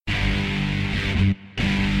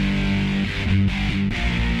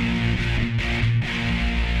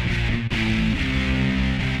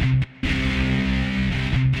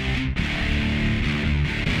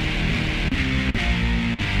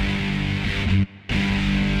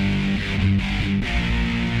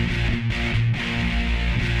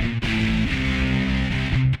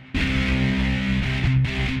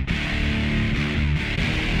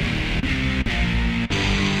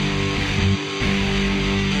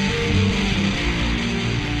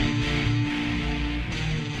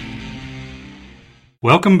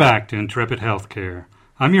Welcome back to Intrepid Healthcare.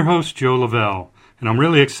 I'm your host, Joe Lavelle, and I'm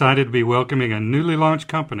really excited to be welcoming a newly launched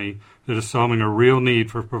company that is solving a real need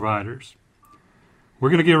for providers. We're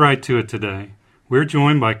going to get right to it today. We're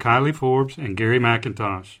joined by Kylie Forbes and Gary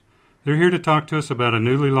McIntosh. They're here to talk to us about a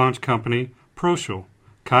newly launched company, ProCial.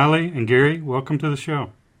 Kylie and Gary, welcome to the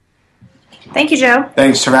show. Thank you, Joe.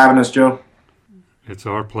 Thanks for having us, Joe. It's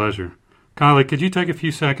our pleasure. Kylie, could you take a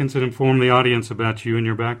few seconds and inform the audience about you and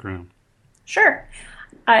your background? Sure.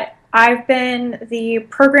 I've been the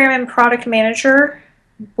program and product manager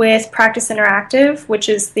with Practice Interactive, which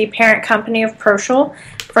is the parent company of ProCial,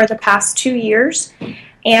 for the past 2 years.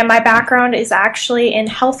 And my background is actually in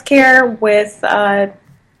healthcare with a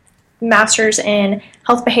master's in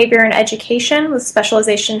health behavior and education with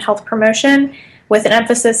specialization in health promotion with an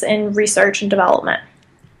emphasis in research and development.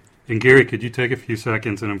 And Gary, could you take a few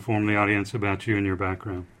seconds and inform the audience about you and your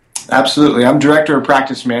background? Absolutely. I'm Director of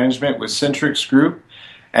Practice Management with Centrix Group,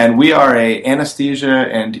 and we are a anesthesia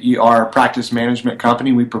and ER practice management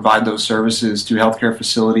company. We provide those services to healthcare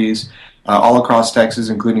facilities all across Texas,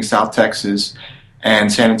 including South Texas and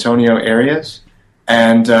San Antonio areas.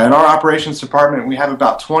 And in our operations department, we have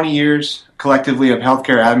about 20 years collectively of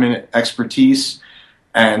healthcare admin expertise,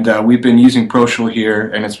 and we've been using ProCial here,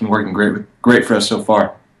 and it's been working great for us so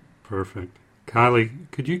far. Perfect. Kylie,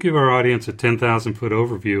 could you give our audience a 10,000-foot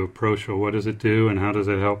overview of ProCial? What does it do, and how does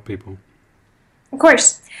it help people? Of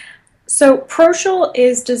course. So ProCial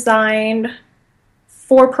is designed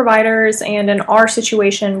for providers and in our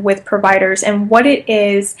situation with providers. And what it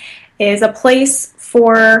is a place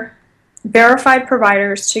for verified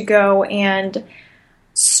providers to go and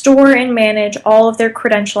store and manage all of their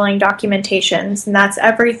credentialing documentations. And that's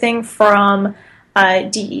everything from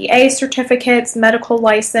DEA certificates, medical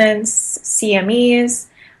license, CMEs,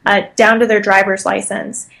 down to their driver's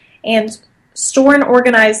license. And store and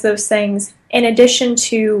organize those things in addition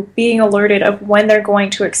to being alerted of when they're going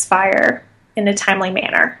to expire in a timely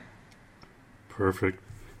manner. Perfect.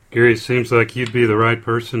 Gary, it seems like you'd be the right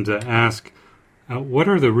person to ask, what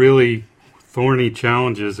are the really thorny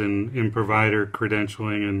challenges in provider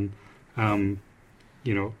credentialing, and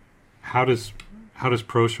how does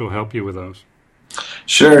ProCial help you with those?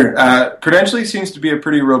 Sure. Credentialing seems to be a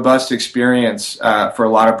pretty robust experience for a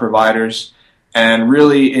lot of providers. And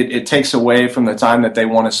really, it takes away from the time that they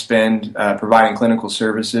want to spend providing clinical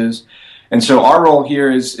services. And so our role here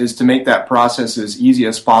is to make that process as easy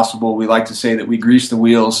as possible. We like to say that we grease the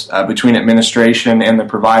wheels between administration and the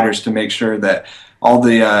providers to make sure that all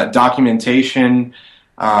the documentation,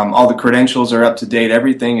 all the credentials are up to date.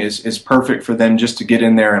 Everything is perfect for them just to get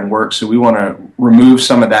in there and work. So we want to remove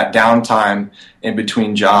some of that downtime in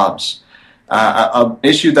between jobs. An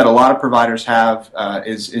issue that a lot of providers have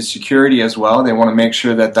is security as well. They want to make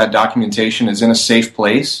sure that documentation is in a safe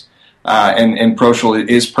place, and ProCial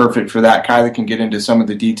is perfect for that. Kylie can get into some of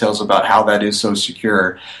the details about how that is so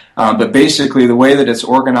secure. But basically, the way that it's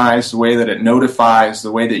organized, the way that it notifies,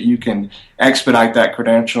 the way that you can expedite that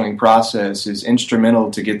credentialing process is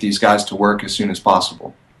instrumental to get these guys to work as soon as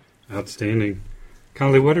possible. Outstanding.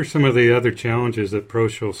 Kylie, what are some of the other challenges that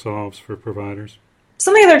ProCial solves for providers?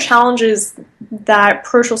 Some of the other challenges that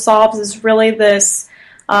ProCial solves is really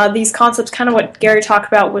these concepts, kind of what Gary talked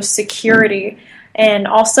about with security, and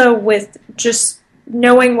also with just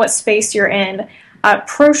knowing what space you're in.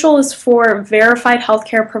 ProCial is for verified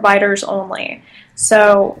healthcare providers only.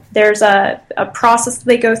 So there's a process that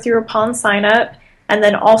they go through upon sign up, and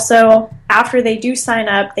then also after they do sign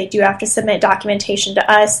up, they do have to submit documentation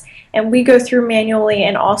to us, and we go through manually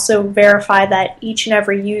and also verify that each and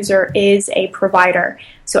every user is a provider.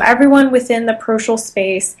 So everyone within the ProCial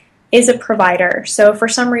space is a provider. So if for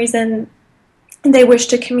some reason they wish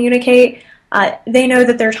to communicate, they know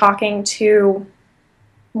that they're talking to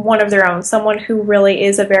one of their own, someone who really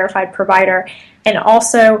is a verified provider. And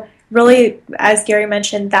also, really, as Gary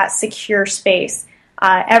mentioned, that secure space.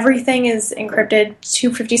 Everything is encrypted,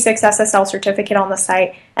 256 SSL certificate on the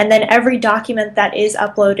site, and then every document that is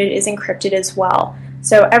uploaded is encrypted as well.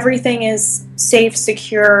 So everything is safe,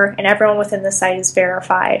 secure, and everyone within the site is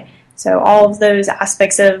verified. So all of those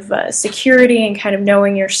aspects of security and kind of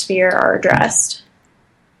knowing your sphere are addressed.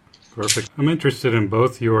 Perfect. I'm interested in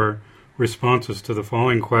both your responses to the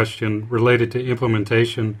following question related to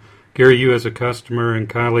implementation. Gary, you as a customer, and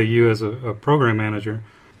Kylie, you as a program manager.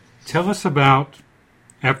 Tell us about,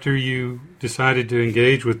 after you decided to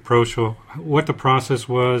engage with ProCial, what the process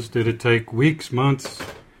was. Did it take weeks, months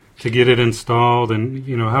to get it installed? And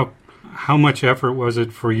how much effort was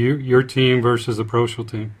it for your team versus the ProCial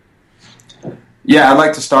team? Yeah, I'd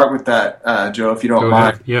like to start with that, Joe, if you don't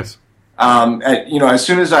mind. Yes. As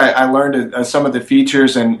soon as I learned some of the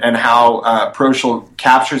features and how ProCial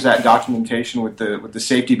captures that documentation with the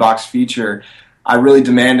safety box feature, I really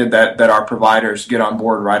demanded that our providers get on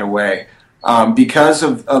board right away. Because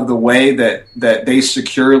of the way that they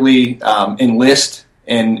securely enlist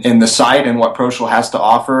in the site and what ProCial has to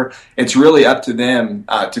offer, it's really up to them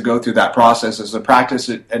to go through that process. As a practice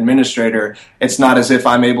administrator, it's not as if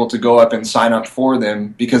I'm able to go up and sign up for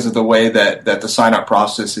them because of the way that the sign-up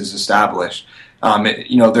process is established.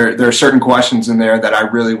 There are certain questions in there that I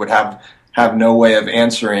really would have no way of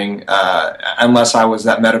answering unless I was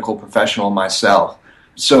that medical professional myself.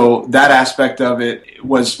 So that aspect of it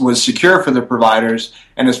was secure for the providers.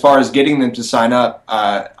 And as far as getting them to sign up,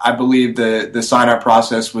 I believe the sign-up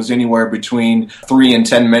process was anywhere between 3 and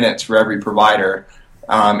 10 minutes for every provider.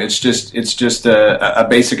 It's just a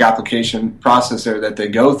basic application process there that they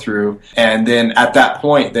go through. And then at that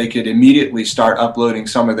point, they could immediately start uploading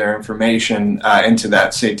some of their information into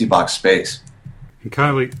that safety box space. And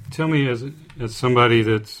Kylie, tell me, as somebody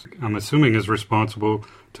that's, I'm assuming, is responsible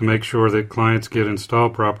to make sure that clients get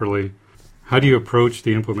installed properly, how do you approach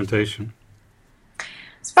the implementation?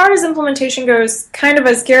 As far as implementation goes, kind of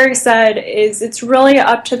as Gary said, it's really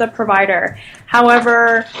up to the provider.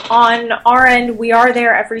 However, on our end, we are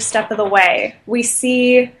there every step of the way. We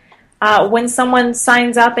see when someone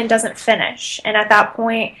signs up and doesn't finish, and at that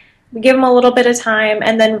point, we give them a little bit of time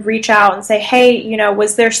and then reach out and say, hey,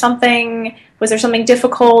 was there something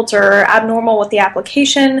difficult or abnormal with the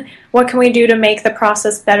application? What can we do to make the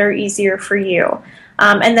process better, easier for you?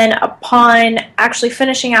 And then upon actually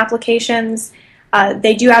finishing applications,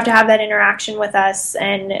 they do have to have that interaction with us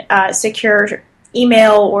and secure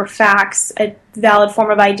email or fax, a valid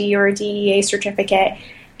form of ID or a DEA certificate.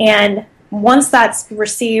 And once that's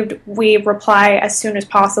received, we reply as soon as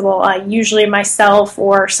possible. Usually myself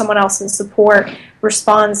or someone else in support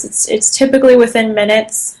responds. It's typically within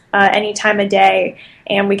minutes, any time of day,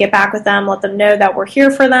 and we get back with them, let them know that we're here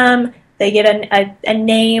for them. They get a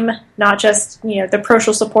name, not just the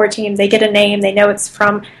ProCial support team. They get a name. They know it's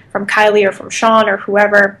from Kylie or from Sean or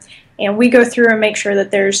whoever, and we go through and make sure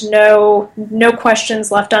that there's no questions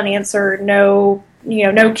left unanswered, no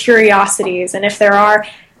curiosities, and if there are,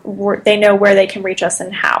 they know where they can reach us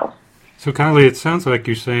and how. So Kylie, it sounds like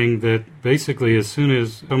you're saying that basically as soon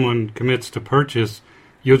as someone commits to purchase,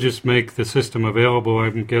 you'll just make the system available,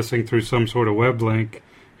 I'm guessing, through some sort of web link,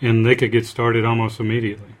 and they could get started almost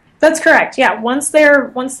immediately. That's correct. Yeah, once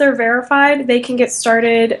they're verified, they can get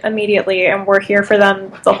started immediately, and we're here for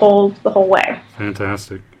them the whole way.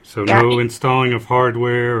 Fantastic. So no installing of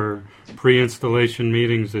hardware or pre-installation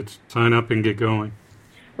meetings. It's sign up and get going.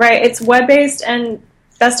 Right. It's web-based, and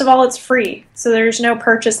best of all, it's free, so there's no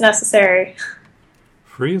purchase necessary.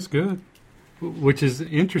 Free is good, which is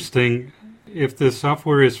interesting. If the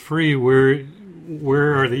software is free, where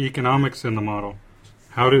are the economics in the model?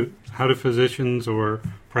 How do physicians or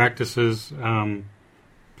practices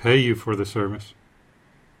pay you for the service,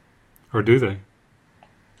 or do they?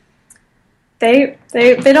 They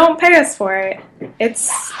don't pay us for it.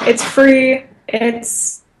 It's free.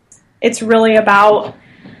 It's really about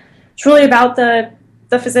the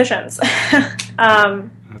physicians.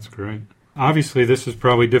 That's great. Obviously, this is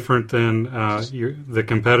probably different than the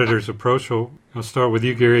competitors of ProCial. I'll start with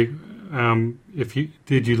you, Gary.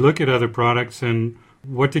 Did you look at other products, and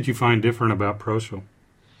what did you find different about ProCial?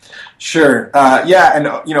 Sure.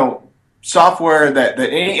 Software that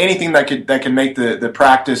anything that can make the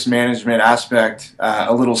practice management aspect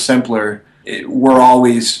a little simpler, we're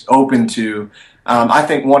always open to. I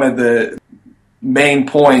think one of the main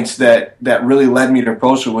points that really led me to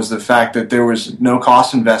ProCial was the fact that there was no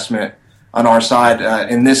cost investment on our side.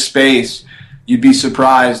 In this space, you'd be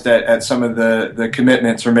surprised at some of the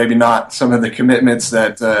commitments, or maybe not some of the commitments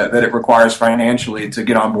that it requires financially to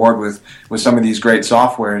get on board with some of these great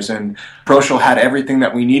softwares. And ProCial had everything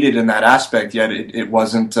that we needed in that aspect, yet it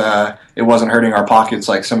wasn't hurting our pockets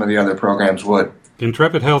like some of the other programs would.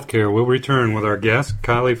 Intrepid Healthcare will return with our guests,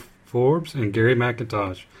 Kylie Forbes and Gary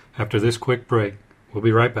McIntosh, after this quick break. We'll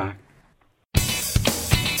be right back.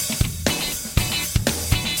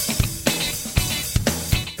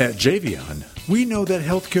 At Javion, we know that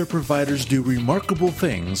healthcare providers do remarkable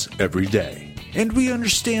things every day, and we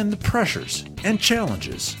understand the pressures and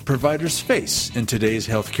challenges providers face in today's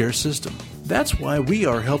healthcare system. That's why we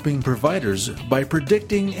are helping providers by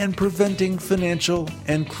predicting and preventing financial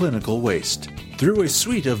and clinical waste. Through a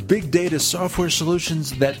suite of big data software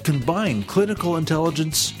solutions that combine clinical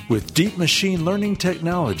intelligence with deep machine learning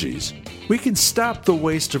technologies, we can stop the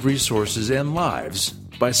waste of resources and lives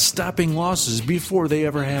by stopping losses before they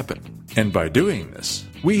ever happen. And by doing this,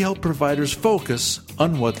 we help providers focus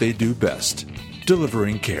on what they do best,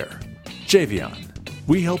 delivering care. Javion.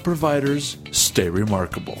 We help providers stay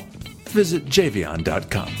remarkable. Visit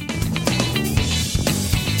javion.com.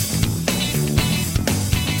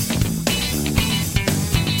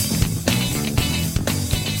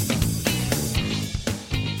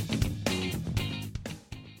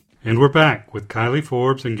 And we're back with Kylie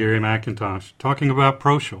Forbes and Gary McIntosh talking about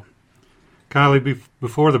ProCial. Kylie,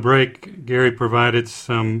 before the break, Gary provided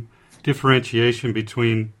some differentiation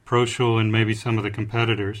between ProCial and maybe some of the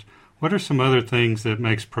competitors. What are some other things that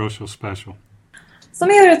makes ProCial special? Some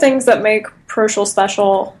of the other things that make ProCial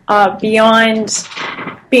special, beyond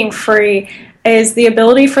being free, is the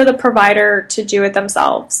ability for the provider to do it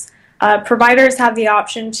themselves. Providers have the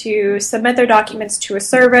option to submit their documents to a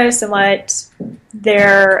service and let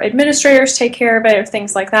their administrators take care of it, or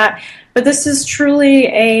things like that. But this is truly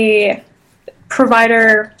a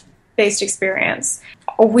provider-based experience.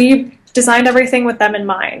 We designed everything with them in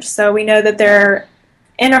mind. So we know that they're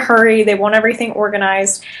in a hurry, they want everything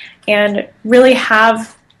organized, and really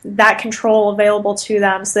have that control available to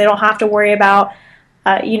them, so they don't have to worry about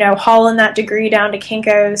hauling that degree down to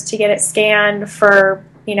Kinko's to get it scanned for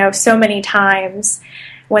so many times,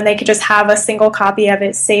 when they could just have a single copy of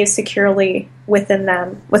it saved securely within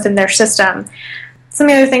their system. Some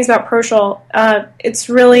of the other things about ProCial, it's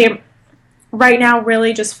really right now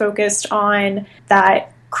really just focused on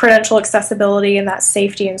that credential accessibility and that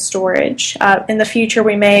safety and storage. In the future,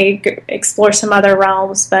 we may explore some other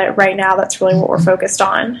realms, but right now that's really what we're focused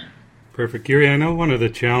on. Perfect. Gary, I know one of the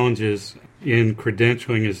challenges in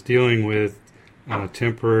credentialing is dealing with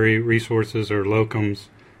temporary resources or locums.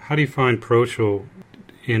 How do you find ProCial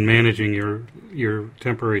in managing your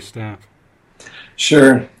temporary staff?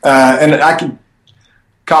 Sure. And I can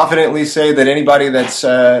confidently say that anybody that's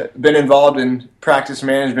been involved in practice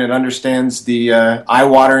management understands the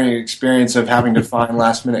eye-watering experience of having to find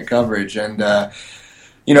last-minute coverage. And,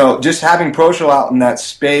 just having ProCial out in that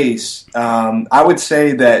space, I would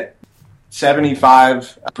say that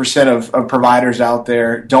 75% of providers out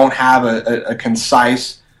there don't have a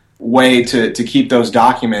concise way to keep those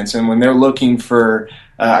documents. And when they're looking for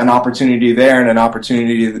an opportunity there and an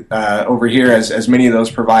opportunity over here, as many of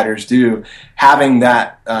those providers do, having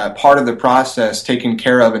that part of the process taken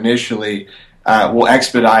care of initially will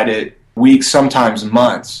expedite it weeks, sometimes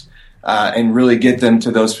months, and really get them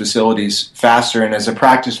to those facilities faster. And as a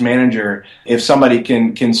practice manager, if somebody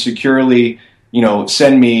can securely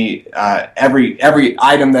send me every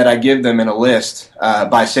item that I give them in a list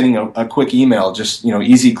by sending a quick email, just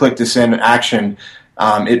easy click to send action,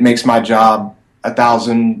 it makes my job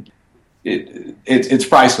 1,000. It's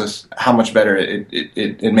priceless how much better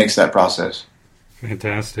it makes that process.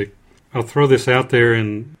 Fantastic. I'll throw this out there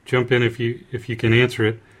and jump in if you can answer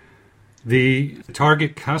it. The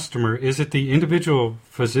target customer, is it the individual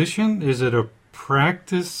physician? Is it a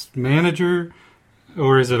practice manager?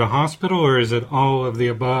 Or is it a hospital? Or is it all of the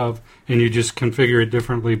above and you just configure it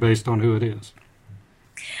differently based on who it is?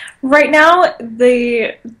 Right now,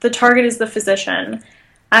 the target is the physician.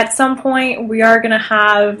 At some point, we are going to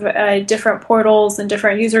have different portals and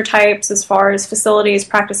different user types as far as facilities,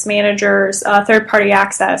 practice managers, third-party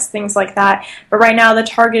access, things like that. But right now, the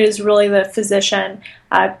target is really the physician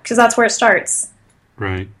because that's where it starts.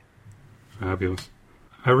 Right. Fabulous.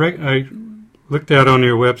 I looked out on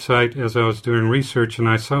your website as I was doing research, and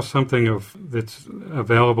I saw something that's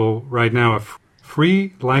available right now, a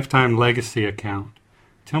free lifetime legacy account.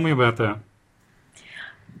 Tell me about that.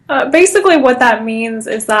 Basically what that means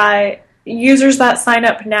is that users that sign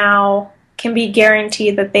up now can be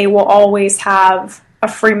guaranteed that they will always have a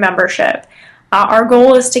free membership. Our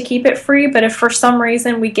goal is to keep it free, but if for some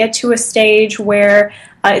reason we get to a stage where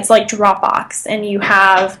it's like Dropbox and you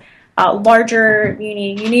have larger, you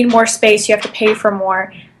need more space, you have to pay for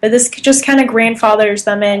more, but this just kind of grandfathers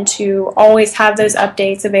them in to always have those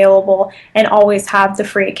updates available and always have the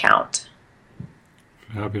free account.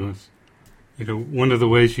 Fabulous. One of the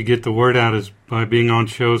ways you get the word out is by being on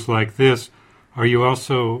shows like this. Are you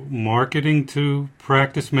also marketing to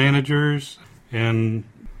practice managers and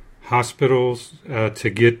hospitals to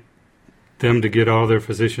get them to get all their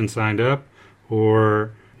physicians signed up?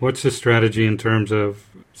 Or what's the strategy in terms of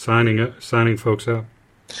signing folks up?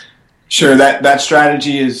 Sure, that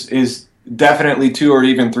strategy is definitely 2 or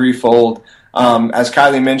even 3-fold. As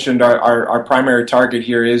Kylie mentioned, our primary target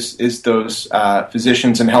here is those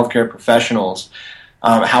physicians and healthcare professionals.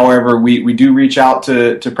 However, we do reach out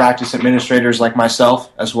to practice administrators like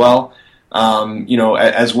myself as well,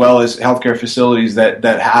 as well as healthcare facilities that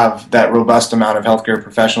have that robust amount of healthcare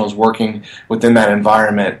professionals working within that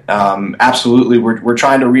environment. Absolutely, we're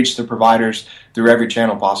trying to reach the providers through every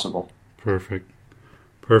channel possible. Perfect.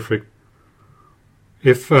 Perfect.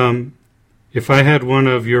 If I had one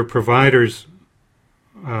of your providers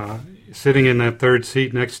sitting in that third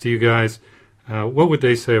seat next to you guys, what would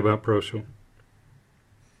they say about ProCial?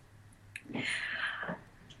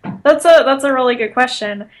 That's a really good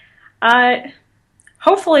question.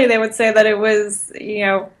 Hopefully they would say that it was,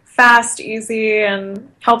 fast, easy, and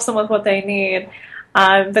helps them with what they need.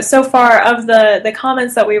 But so far, of the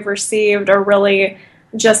comments that we've received are really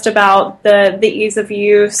just about the ease of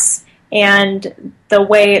use and the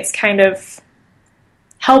way it's kind of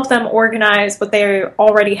helped them organize what they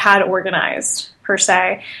already had organized, per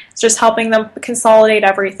se. It's just helping them consolidate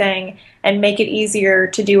everything and make it easier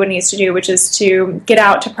to do what it needs to do, which is to get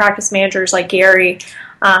out to practice managers like Gary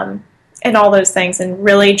and all those things, and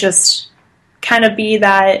really just kind of be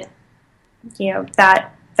that,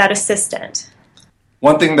 that assistant.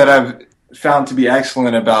 One thing that I've found to be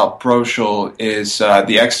excellent about ProCial is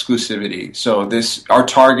the exclusivity. So our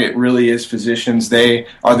target really is physicians. They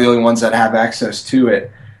are the only ones that have access to it.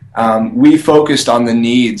 We focused on the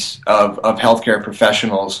needs of healthcare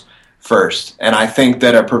professionals first, and I think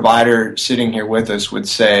that a provider sitting here with us would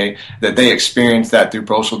say that they experience that through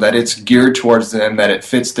ProCial, that it's geared towards them, that it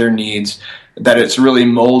fits their needs, that it's really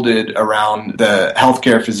molded around the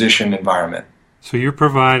healthcare physician environment. So you're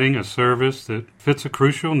providing a service that fits a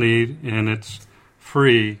crucial need, and it's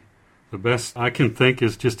free. The best I can think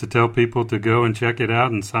is just to tell people to go and check it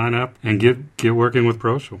out and sign up and get working with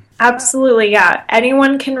ProCial. Absolutely, yeah.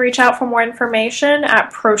 Anyone can reach out for more information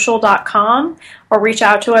at ProCial.com or reach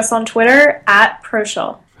out to us on Twitter at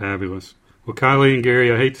ProCial. Fabulous. Well, Kylie and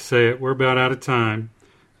Gary, I hate to say it, we're about out of time.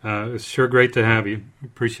 It's sure great to have you.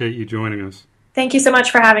 Appreciate you joining us. Thank you so much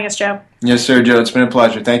for having us, Joe. Yes, sir, Joe. It's been a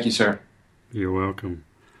pleasure. Thank you, sir. You're welcome.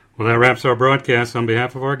 Well, that wraps our broadcast. On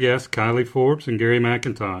behalf of our guests, Kylie Forbes and Gary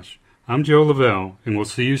McIntosh, I'm Joe Lavelle, and we'll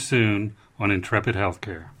see you soon on Intrepid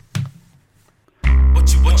Healthcare.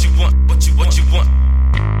 What you want, what you want.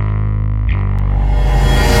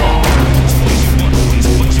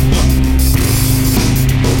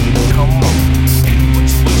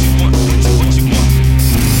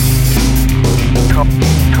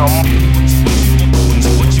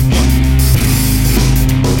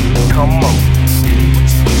 Come on.